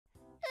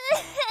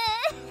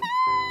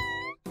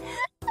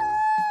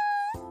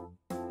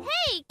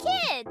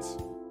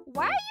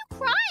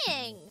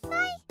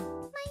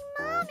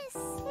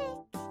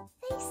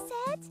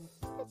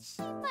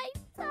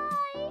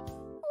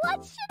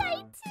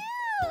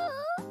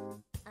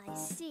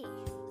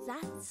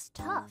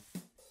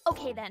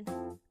Okay then,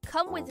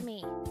 come with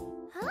me.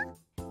 Huh?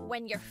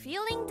 When you're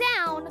feeling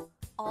down,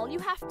 all you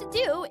have to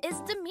do is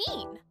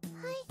demean.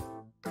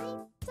 I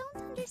don't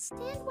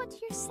understand what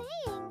you're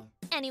saying.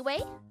 Anyway,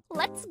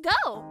 let's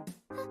go.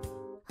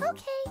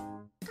 Okay,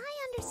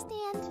 I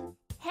understand.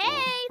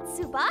 Hey,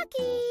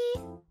 Tsubaki!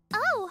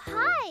 Oh,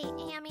 hi,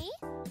 Amy.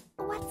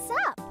 What's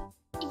up?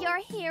 You're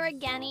here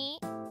again-y.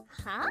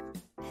 Huh?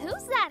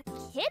 Who's that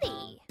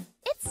kitty?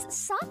 It's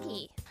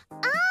Saki.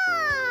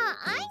 Ah,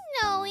 I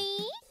know-y.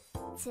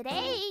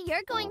 Today,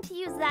 you're going to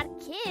use that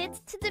kid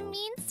to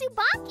demean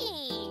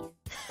Tsubaki.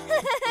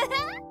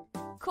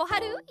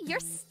 Koharu, you're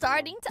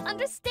starting to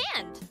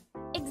understand.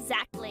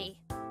 Exactly.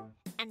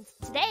 And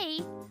today,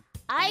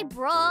 I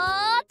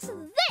brought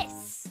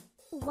this.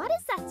 What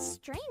is that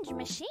strange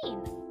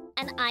machine?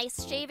 An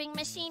ice shaving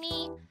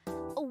machine-y.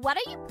 What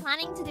are you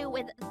planning to do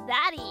with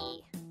that-y?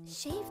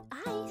 Shaved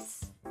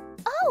ice?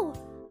 Oh,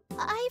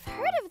 I've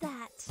heard of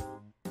that.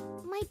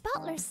 My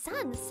butler's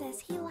son says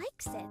he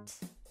likes it.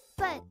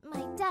 But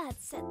my dad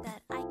said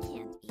that I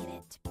can't eat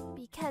it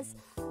because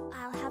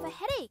I'll have a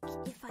headache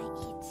if I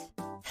eat.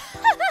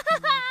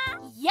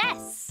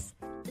 Yes!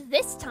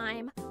 This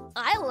time,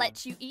 I'll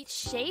let you eat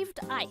shaved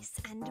ice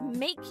and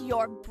make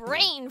your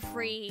brain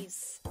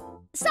freeze.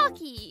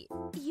 Saki,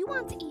 you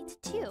want to eat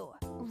too,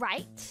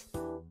 right?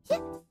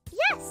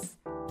 Yes,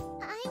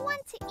 I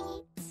want to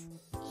eat.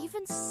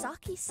 Even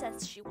Saki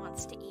says she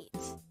wants to eat.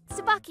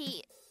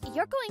 Tsubaki,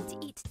 you're going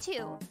to eat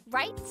too,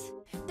 right?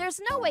 There's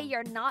no way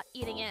you're not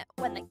eating it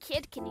when the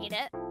kid can eat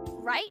it,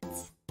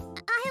 right?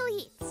 I'll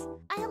eat.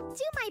 I'll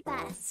do my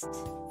best.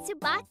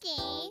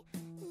 Tsubaki,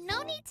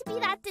 no need to be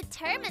that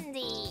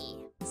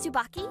determined-y.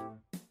 Tsubaki,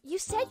 you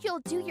said you'll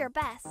do your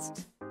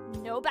best.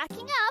 No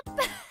backing up.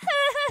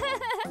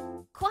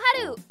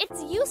 Koharu,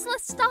 it's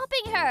useless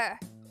stopping her.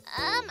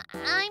 I'm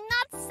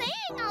not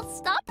saying I'll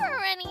stop her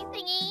or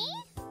anything-y.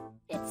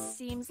 It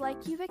seems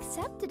like you've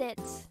accepted it.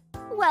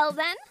 Well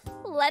then,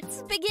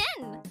 let's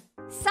begin.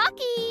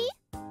 Saki!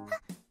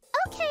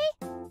 Okay.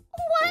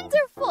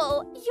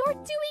 Wonderful! You're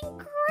doing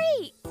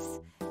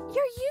great!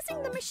 You're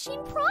using the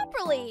machine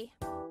properly.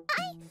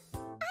 I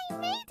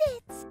made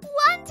it.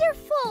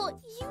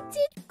 Wonderful! You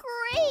did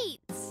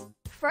great.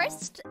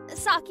 First,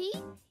 Saki,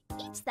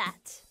 eat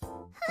that.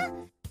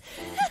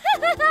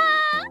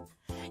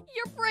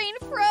 Your brain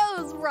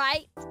froze,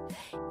 right?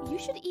 You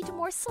should eat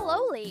more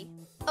slowly,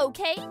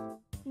 okay?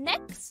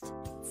 Next,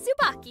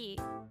 Tsubaki.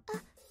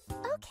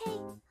 Okay,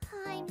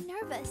 I'm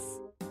nervous.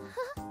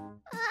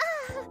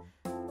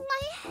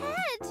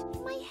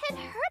 My head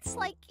hurts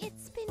like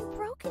it's been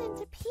broken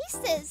into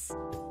pieces.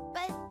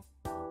 But,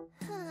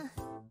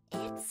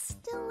 it's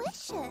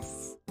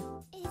delicious.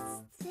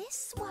 Is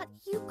this what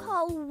you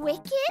call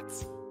wicked?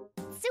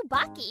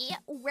 Tsubaki,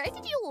 where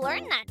did you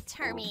learn that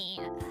termy?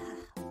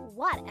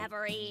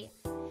 Whatever-y.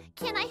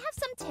 Can I have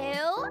some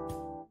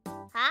too?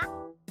 Huh?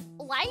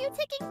 Why are you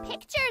taking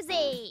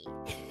pictures-y?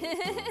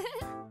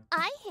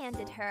 I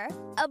handed her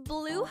a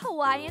blue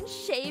Hawaiian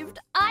shaved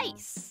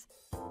ice.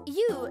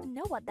 You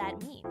know what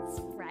that means,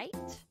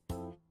 right?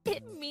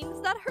 It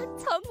means that her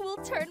tongue will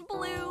turn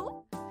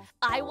blue.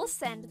 I will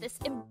send this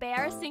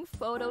embarrassing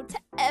photo to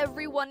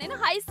everyone in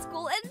high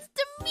school and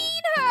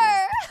demean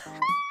her.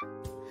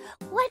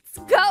 Let's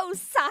go,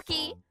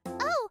 Saki.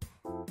 Oh,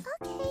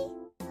 okay.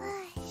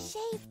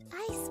 Shaved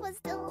ice was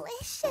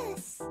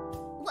delicious.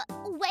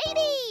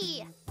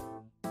 Waity!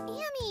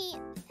 Amy,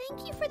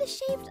 thank you for the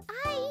shaved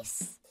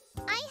ice.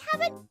 I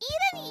haven't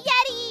eaten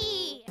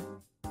yeti!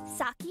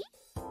 Saki,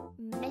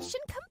 mission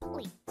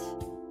complete.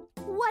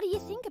 What do you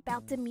think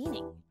about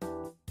demeaning?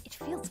 It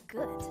feels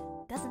good,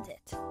 doesn't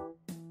it?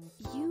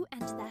 You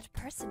and that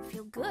person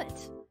feel good.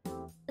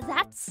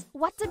 That's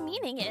what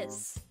demeaning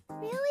is.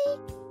 Really?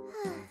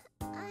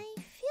 I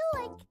feel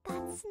like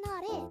that's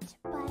not it,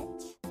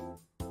 but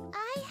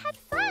I had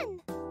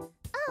fun.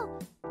 Oh,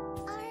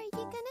 are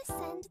you gonna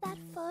send that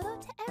photo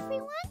to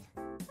everyone?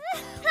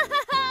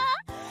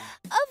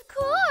 Of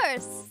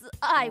course,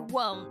 I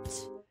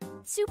won't.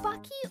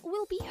 Tsubaki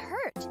will be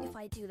hurt if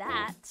I do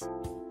that.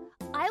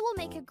 I will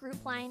make a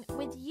group line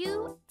with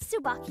you,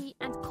 Tsubaki,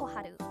 and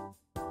Koharu.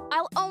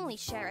 I'll only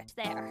share it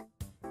there.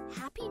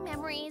 Happy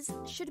memories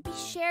should be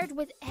shared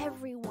with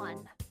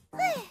everyone.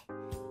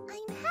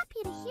 I'm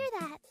happy to hear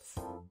that.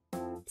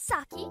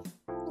 Saki,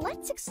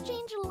 let's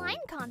exchange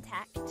line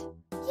contact.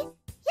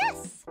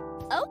 Yes!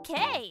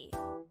 Okay.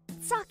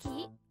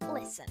 Saki,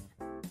 listen.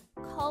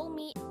 Call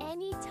me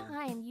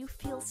anytime you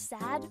feel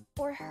sad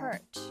or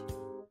hurt.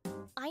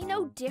 I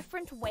know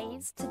different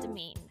ways to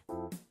demean.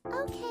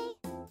 Okay.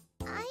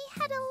 I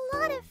had a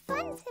lot of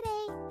fun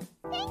today.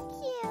 Thank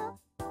you.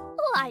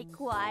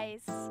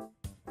 Likewise.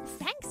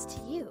 Thanks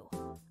to you,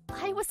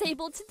 I was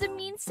able to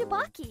demean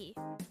Tsubaki.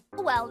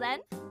 Well then,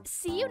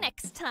 see you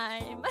next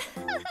time.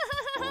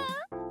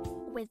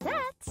 With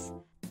that,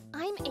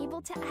 I'm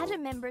able to add a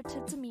member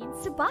to demean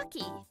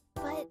Tsubaki.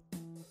 But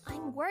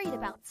I'm worried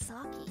about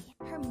Saki.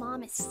 Her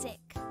mom is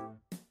sick.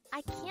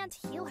 I can't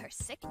heal her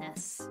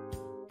sickness.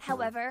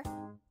 However,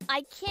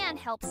 I can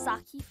help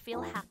Saki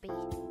feel happy.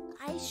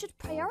 I should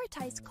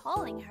prioritize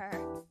calling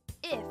her.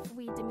 If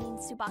we demean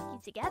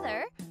Tsubaki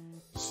together,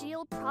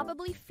 she'll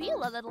probably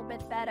feel a little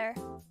bit better.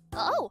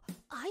 Oh,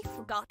 I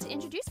forgot to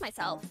introduce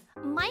myself.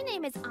 My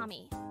name is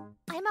Ami.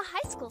 I'm a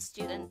high school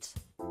student.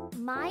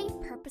 My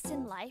purpose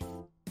in life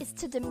is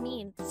to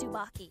demean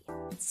Tsubaki.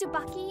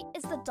 Tsubaki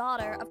is the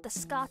daughter of the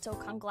Scato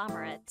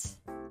conglomerate,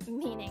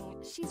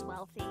 meaning she's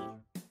wealthy.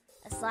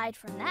 Aside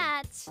from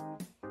that,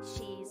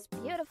 she's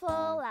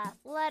beautiful,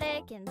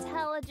 athletic,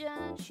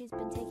 intelligent. She's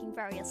been taking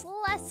various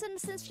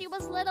lessons since she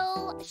was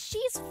little.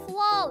 She's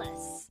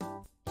flawless.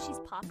 She's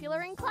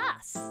popular in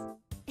class.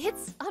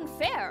 It's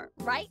unfair,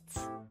 right?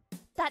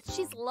 That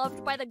she's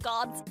loved by the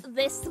gods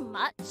this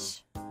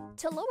much.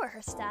 To lower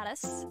her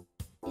status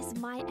is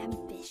my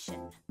ambition.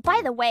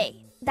 By the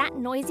way, that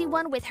noisy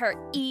one with her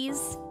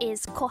ease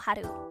is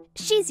Koharu.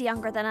 She's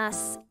younger than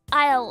us.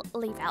 I'll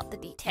leave out the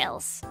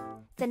details.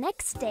 The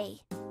next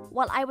day,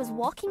 while I was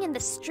walking in the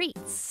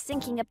streets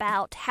thinking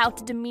about how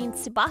to demean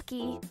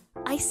Tsubaki,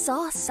 I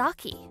saw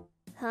Saki.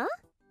 Huh?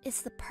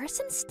 Is the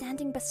person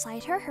standing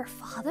beside her her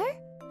father?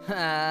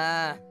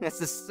 Ha!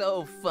 This is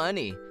so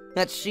funny.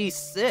 That she's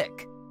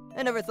sick.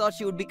 I never thought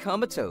she would be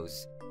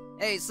comatose.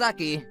 Hey,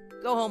 Saki,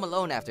 go home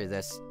alone after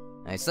this.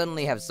 I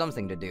suddenly have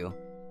something to do.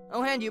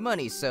 I'll hand you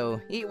money,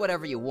 so eat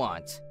whatever you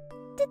want.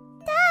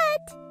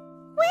 Dad!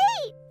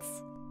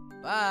 Wait!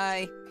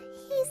 Bye!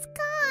 He's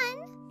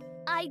gone.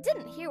 I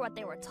didn't hear what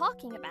they were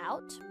talking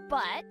about,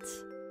 but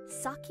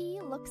Saki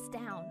looks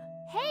down.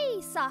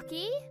 Hey,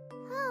 Saki!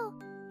 Oh,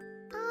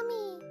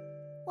 Ami.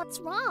 What's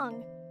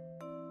wrong?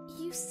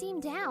 You seem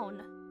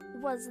down.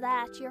 Was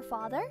that your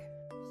father?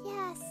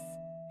 Yes.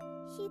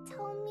 He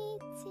told me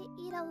to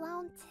eat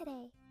alone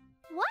today.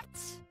 What?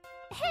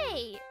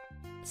 Hey,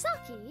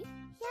 Saki?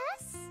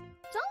 Yes?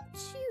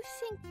 Don't you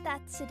think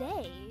that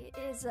today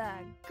is a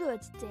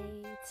good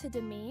day to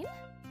demean?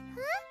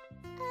 Huh?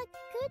 A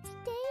good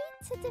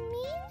day to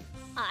demean?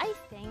 I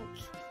think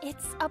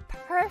it's a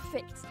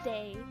perfect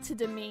day to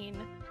demean.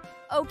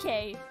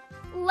 Okay,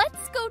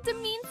 let's go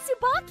demean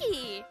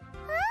Tsubaki!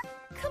 Huh?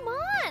 Come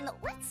on,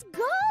 let's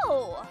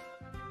go!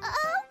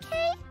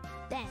 Okay.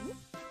 Then,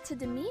 to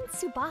demean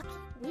Tsubaki,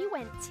 we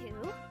went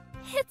to...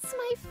 It's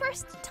my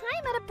first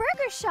time at a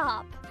burger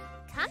shop!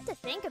 Come to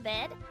think of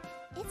it,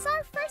 it's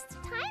our first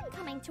time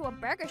coming to a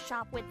burger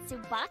shop with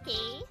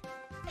Tsubaki.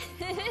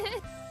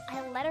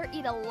 I let her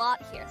eat a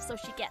lot here so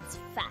she gets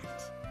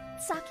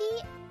fat.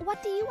 Saki,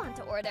 what do you want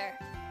to order?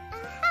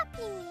 A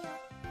Happy Meal.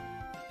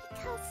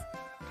 Because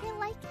I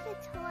like the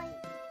toy.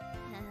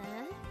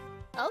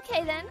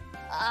 Okay then,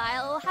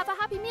 I'll have a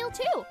Happy Meal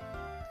too.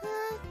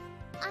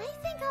 I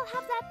think I'll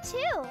have that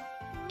too.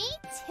 Me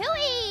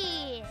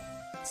too-y!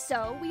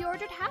 So we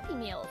ordered Happy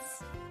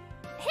Meals.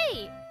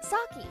 Hey,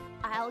 Saki,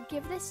 I'll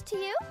give this to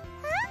you.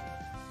 Huh?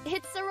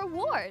 It's a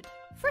reward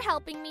for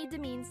helping me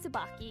demean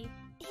Tsubaki.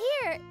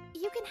 Here,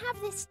 you can have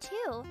this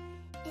too.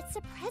 It's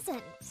a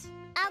present.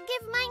 I'll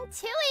give mine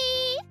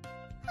too-y!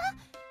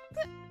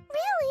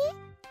 Really?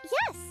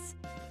 Yes!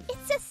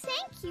 It's a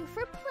thank you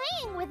for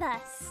playing with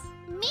us.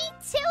 Me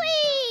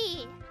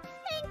too-y!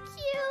 Thank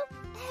you,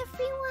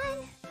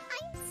 everyone.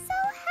 I'm so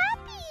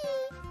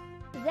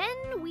happy!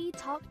 Then we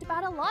talked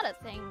about a lot of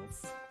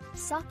things.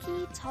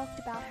 Saki talked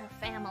about her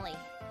family.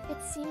 It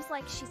seems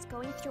like she's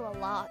going through a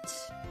lot.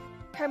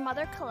 Her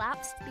mother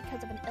collapsed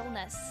because of an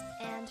illness,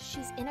 and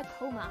she's in a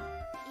coma.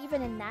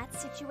 Even in that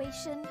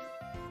situation,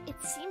 it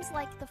seems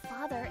like the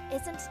father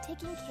isn't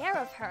taking care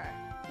of her.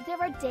 There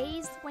are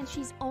days when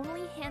she's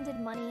only handed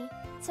money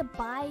to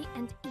buy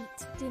and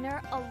eat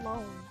dinner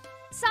alone.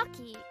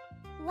 Saki,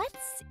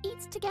 let's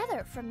eat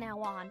together from now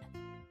on.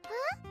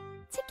 Huh?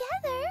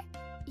 Together?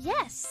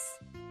 Yes.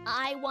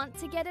 I want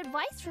to get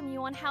advice from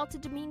you on how to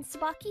demean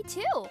Tsubaki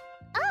too.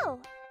 Oh,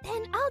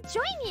 then I'll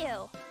join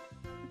you.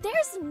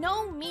 There's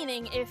no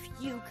meaning if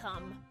you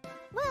come.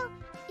 Well,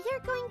 you're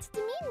going to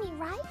demean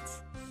me, right?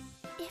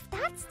 If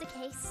that's the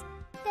case,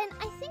 then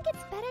I think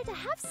it's better to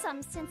have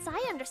some since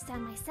I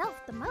understand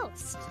myself the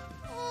most.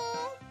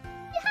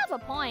 You have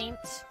a point.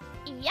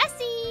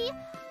 Yesy!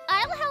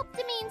 I'll help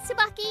demean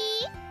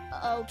Tsubaki.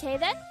 Okay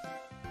then.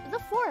 The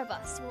four of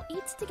us will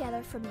eat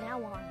together from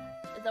now on.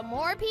 The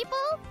more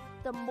people,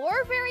 the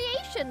more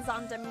variations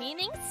on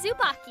demeaning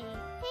Tsubaki.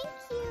 Thank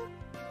you.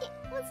 It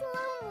was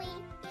lonely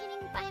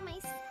eating by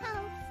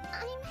myself.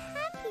 I'm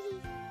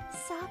happy.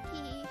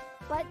 Saki,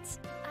 but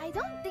I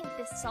don't think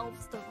this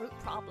solves the root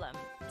problem.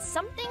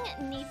 Something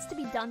needs to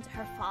be done to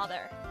her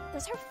father.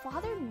 Does her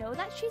father know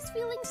that she's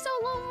feeling so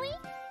lonely?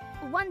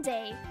 One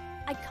day,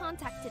 I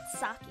contacted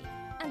Saki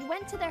and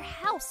went to their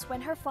house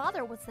when her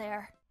father was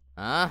there.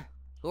 Huh?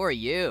 Who are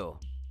you?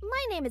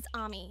 My name is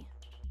Ami,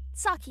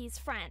 Saki's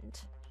friend.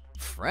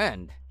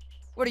 Friend?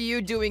 What are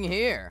you doing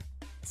here?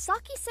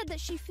 Saki said that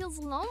she feels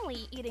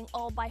lonely eating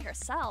all by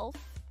herself.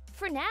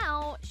 For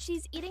now,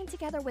 she's eating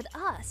together with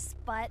us,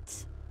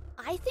 but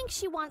I think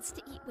she wants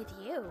to eat with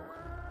you.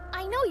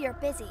 I know you're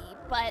busy,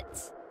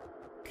 but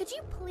could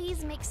you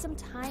please make some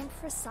time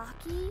for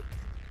Saki?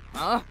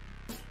 Huh?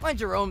 Mind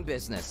your own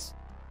business.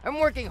 I'm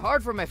working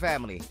hard for my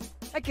family.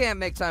 I can't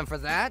make time for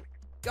that.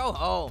 Go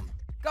home.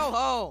 Go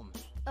home.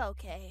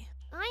 Okay.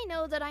 I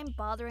know that I'm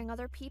bothering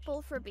other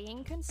people for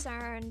being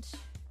concerned.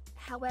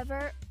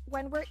 However,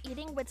 when we're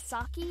eating with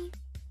Saki,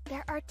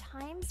 there are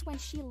times when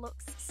she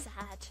looks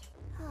sad.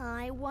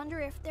 I wonder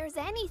if there's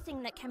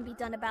anything that can be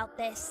done about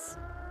this.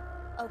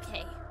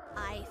 Okay,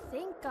 I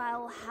think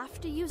I'll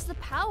have to use the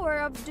power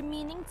of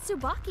demeaning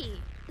Tsubaki.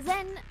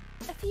 Then,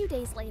 a few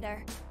days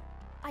later,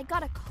 I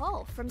got a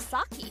call from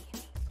Saki.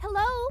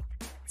 Hello?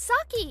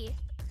 Saki!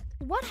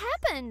 What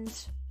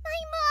happened? My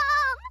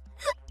mom!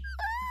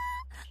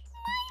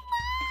 My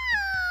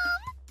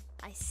mom!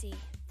 I see.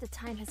 The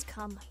time has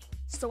come.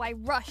 So I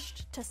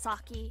rushed to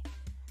Saki.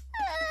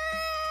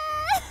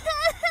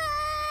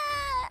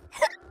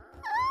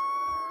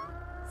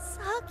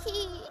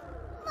 Saki!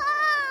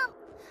 Mom!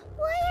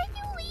 Why are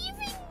you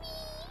leaving me?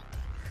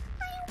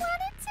 I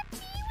wanted to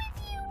be with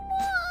you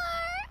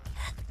more!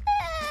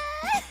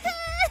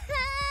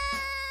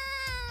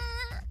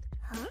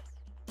 Huh?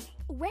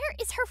 Where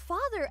is her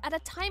father at a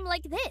time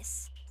like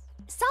this?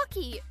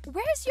 Saki,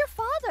 where's your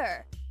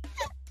father?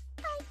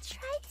 I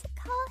tried to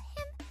call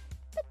him,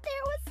 but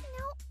there was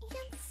no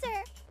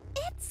answer.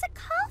 It's a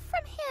call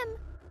from him.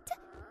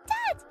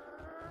 Dad!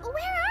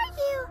 Where are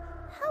you?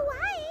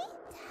 Hawaii?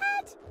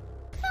 Dad,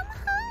 come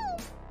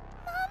home!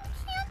 Mom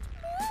can't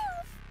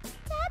move!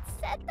 Dad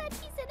said that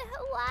he's in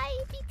Hawaii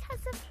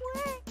because of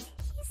work.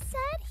 He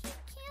said he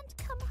can't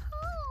come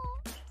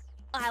home.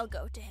 I'll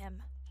go to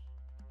him.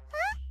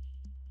 Huh?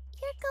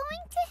 You're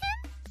going to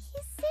him?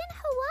 He's in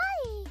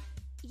Hawaii.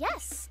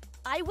 Yes,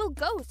 I will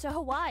go to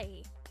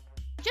Hawaii.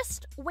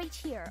 Just wait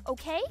here,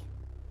 okay?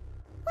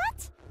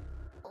 What?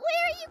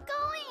 Where are you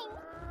going?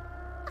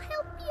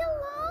 I'll be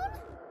alone?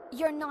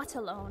 You're not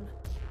alone.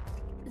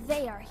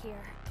 They are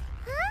here.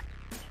 Huh?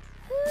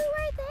 Who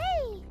are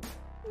they?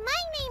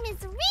 My name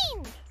is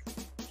Rin.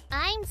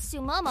 I'm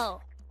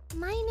Sumomo.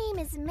 My name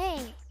is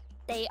Mei.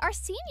 They are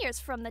seniors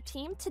from the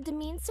team to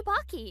demean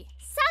Tsubaki.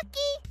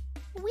 Saki,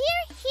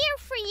 we're here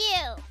for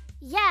you.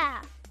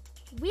 Yeah,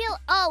 we'll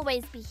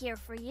always be here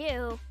for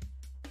you.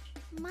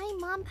 My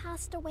mom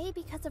passed away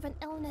because of an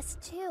illness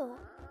too.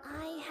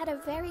 I had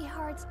a very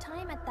hard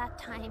time at that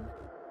time.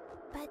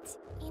 But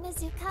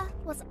Inuzuka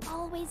was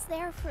always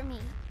there for me.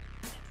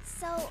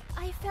 So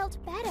I felt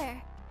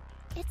better.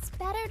 It's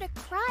better to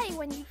cry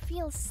when you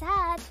feel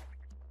sad.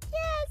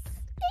 Yes,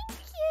 thank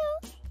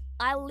you.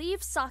 I'll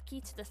leave Saki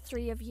to the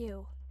three of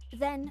you.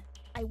 Then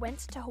I went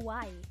to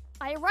Hawaii.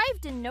 I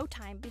arrived in no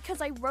time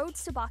because I rode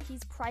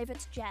Tsubaki's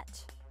private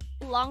jet.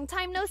 Long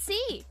time no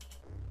see.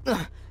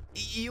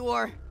 You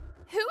are...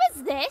 Who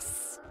is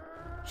this?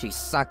 She's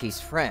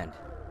Saki's friend.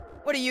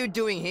 What are you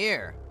doing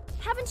here?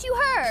 Haven't you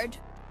heard?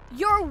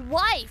 Your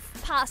wife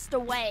passed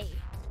away.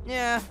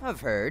 Yeah,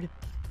 I've heard.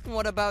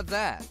 What about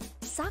that?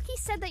 Saki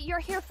said that you're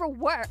here for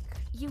work.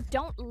 You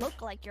don't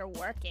look like you're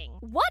working.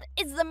 What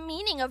is the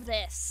meaning of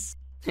this?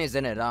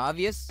 Isn't it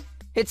obvious?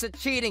 It's a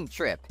cheating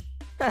trip.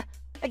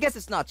 I guess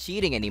it's not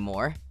cheating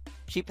anymore.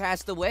 She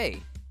passed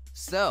away.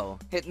 So,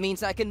 it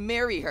means I can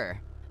marry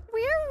her. We're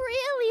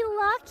really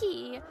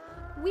lucky.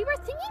 We were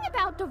thinking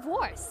about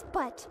divorce,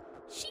 but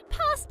she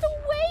passed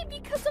away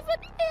because of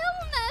an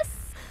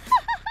illness.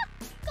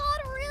 God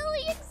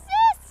really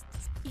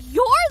exists.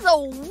 You're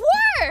the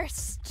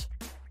worst.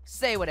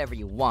 Say whatever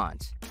you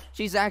want.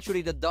 She's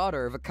actually the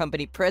daughter of a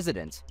company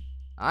president.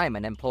 I'm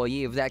an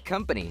employee of that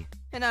company,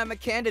 and I'm a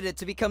candidate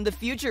to become the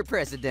future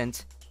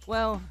president.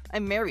 Well, I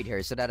married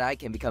her so that I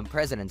can become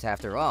president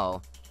after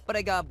all, but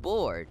I got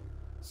bored.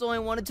 So I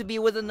wanted to be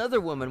with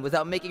another woman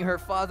without making her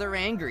father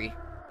angry.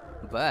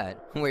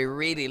 But we're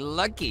really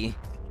lucky,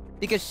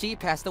 because she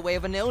passed away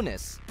of an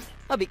illness.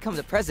 I'll become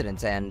the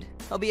president and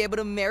I'll be able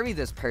to marry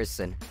this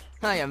person.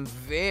 I am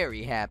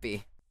very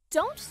happy.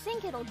 Don't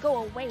think it'll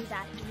go away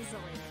that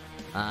easily.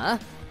 Huh?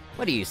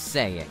 What are you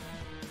saying?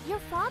 Your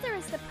father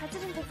is the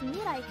president of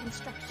Mirai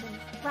Construction,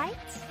 right?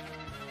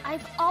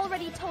 I've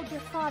already told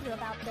your father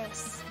about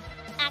this.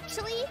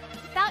 Actually,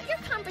 about your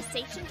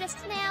conversation just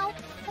now,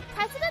 the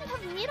president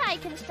of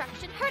Mirai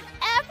Construction heard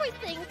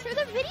everything through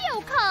the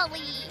video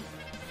callie.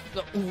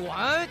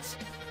 What?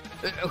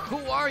 Who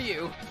are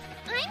you?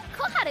 I'm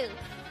Koharu,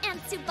 and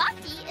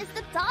Tsubaki is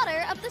the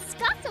daughter of the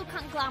Sakato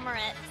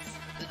conglomerate.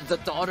 The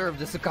daughter of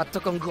the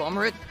Sakato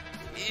conglomerate?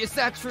 Is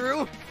that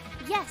true?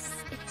 Yes,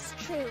 it's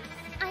true.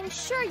 I'm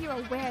sure you're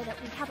aware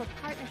that we have a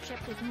partnership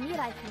with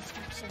Mirai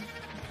Construction.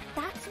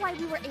 That's why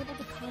we were able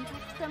to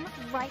contact them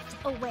right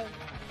away.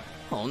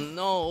 Oh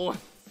no.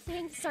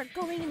 Things are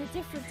going in a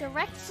different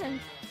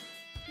direction.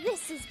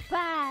 This is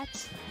bad.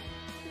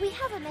 We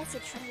have a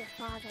message from your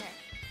father.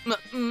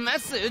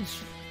 Message?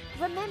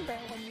 Remember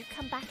when you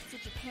come back to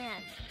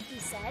Japan, he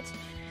said.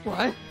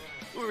 What?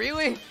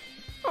 Really?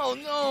 Oh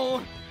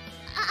no.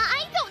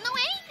 I don't know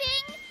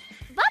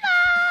anything.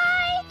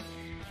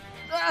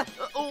 Bye-bye!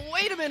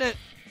 Wait a minute.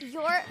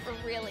 You're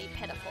really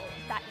pitiful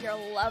that your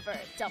lover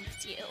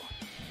dumped you.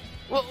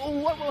 Well,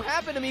 what will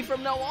happen to me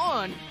from now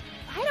on?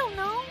 I don't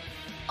know.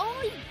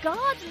 Only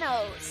God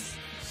knows.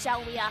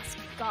 Shall we ask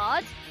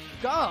God?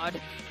 God?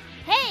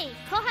 Hey,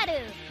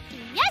 Koharu!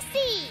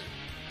 Yessie!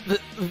 The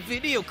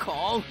video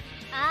call?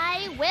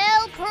 I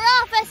will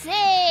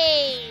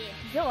prophecy!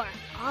 You're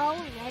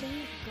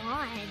already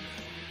gone,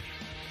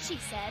 she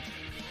said.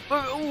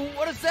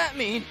 What does that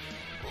mean?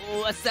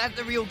 Was that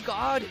the real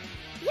God?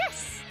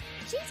 Yes,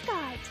 she's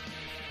God.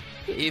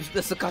 If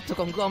the Sakato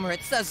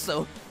conglomerate says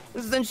so,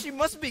 then she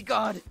must be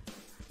God.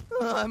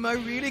 Am I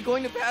really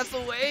going to pass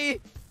away?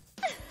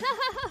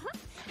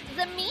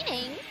 The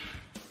meaning?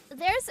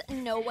 There's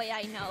no way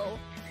I know.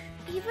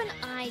 Even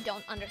I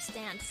don't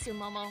understand,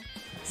 Sumomo.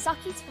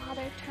 Saki's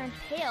father turned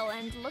pale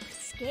and looked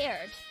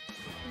scared.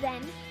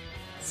 Then,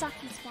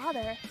 Saki's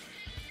father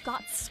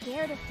got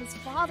scared of his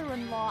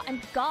father-in-law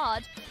and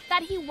God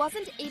that he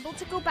wasn't able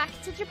to go back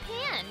to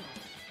Japan.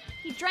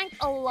 He drank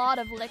a lot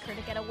of liquor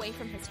to get away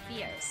from his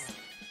fears,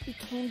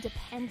 became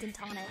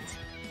dependent on it,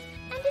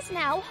 and is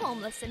now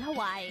homeless in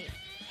Hawaii.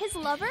 His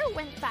lover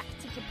went back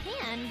to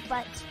Japan,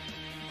 but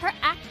her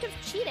act of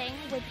cheating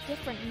with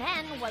different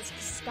men was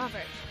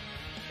discovered.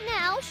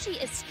 Now she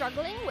is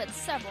struggling with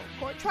several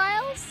court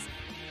trials.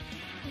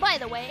 By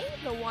the way,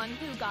 the one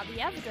who got the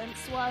evidence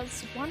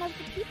was one of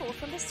the people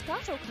from the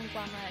Sakato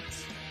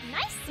conglomerate.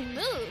 Nice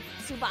move,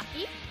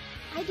 Tsubaki.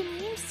 I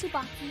demeaned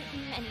Tsubaki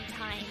many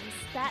times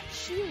that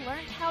she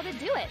learned how to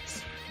do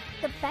it.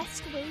 The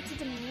best way to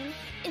demean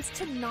is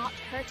to not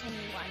hurt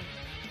anyone.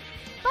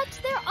 But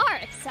there are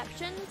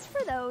exceptions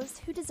for those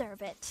who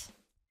deserve it.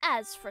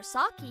 As for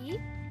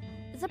Saki,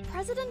 the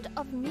president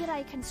of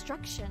Mirai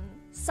Construction,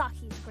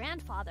 Saki's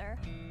grandfather,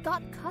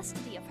 got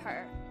custody of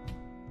her.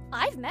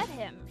 I've met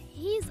him.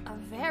 He's a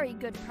very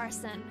good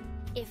person.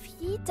 If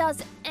he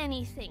does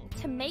anything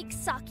to make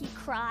Saki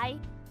cry,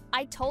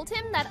 I told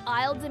him that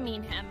I'll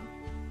demean him.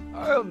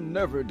 I'll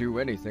never do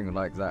anything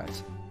like that.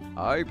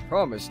 I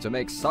promise to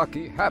make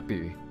Saki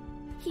happy,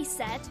 he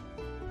said.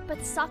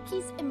 But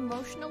Saki's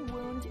emotional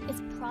wound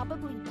is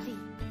probably deep.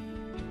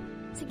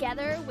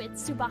 Together with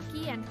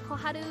Tsubaki and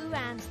Koharu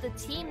and the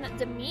team that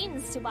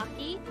demeans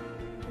Tsubaki,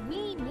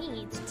 we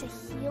need to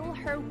heal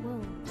her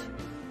wound.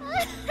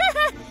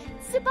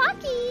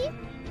 Tsubaki!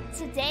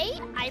 Today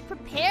I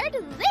prepared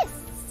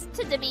this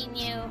to demean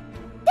you.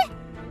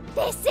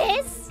 This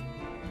is?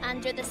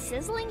 Under the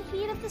sizzling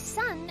heat of the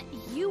sun,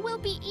 you will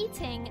be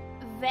eating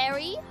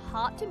very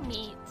hot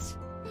meat.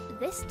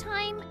 This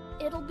time,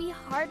 it'll be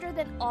harder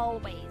than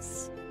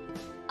always.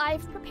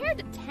 I've prepared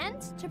a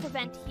tent to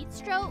prevent heat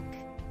stroke.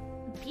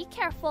 Be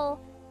careful,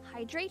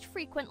 hydrate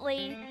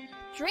frequently,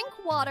 drink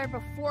water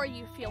before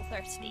you feel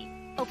thirsty,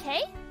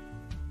 okay?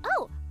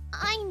 Oh,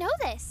 I know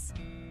this.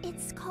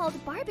 It's called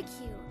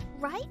barbecue,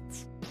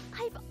 right?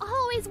 I've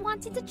always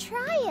wanted to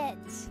try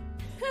it.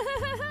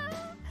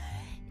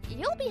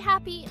 You'll be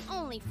happy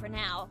only for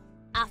now.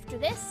 After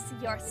this,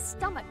 your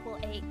stomach will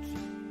ache.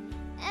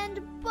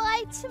 And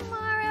by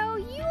tomorrow,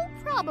 you'll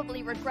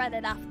probably regret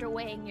it after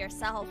weighing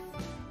yourself.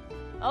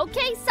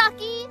 Okay,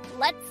 Saki,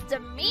 let's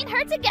demean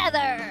her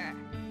together!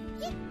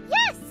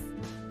 Yes!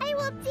 I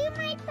will do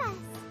my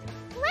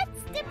best.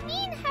 Let's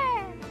demean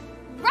her!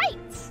 Right!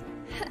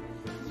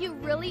 You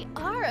really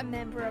are a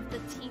member of the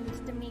team to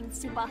demean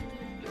Tsubaki.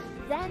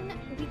 Then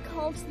we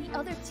called the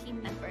other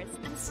team members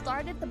and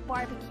started the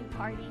barbecue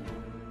party.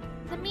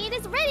 The meat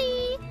is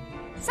ready!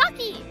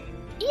 Saki,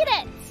 eat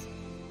it!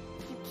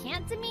 You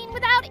can't demean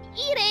without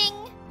eating!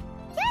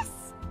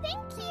 Yes,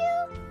 thank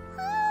you!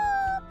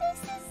 Oh,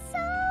 this is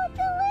so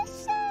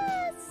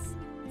delicious!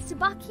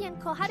 Tsubaki and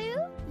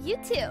Koharu, you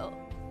too.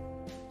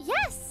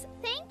 Yes,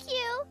 thank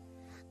you!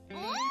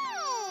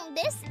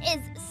 This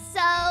is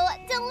so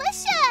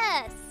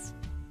delicious!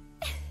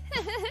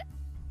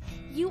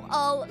 You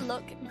all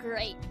look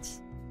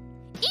great.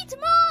 Eat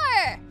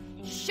more!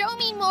 Show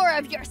me more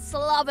of your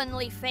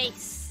slovenly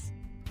face.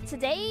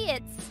 Today,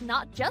 it's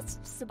not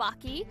just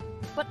Tsubaki,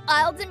 but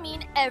I'll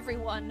demean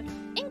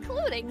everyone,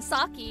 including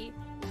Saki.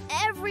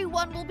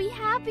 Everyone will be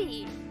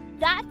happy.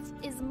 That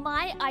is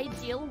my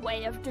ideal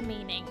way of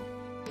demeaning.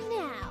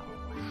 Now,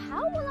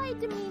 how will I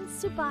demean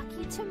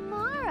Tsubaki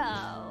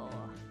tomorrow?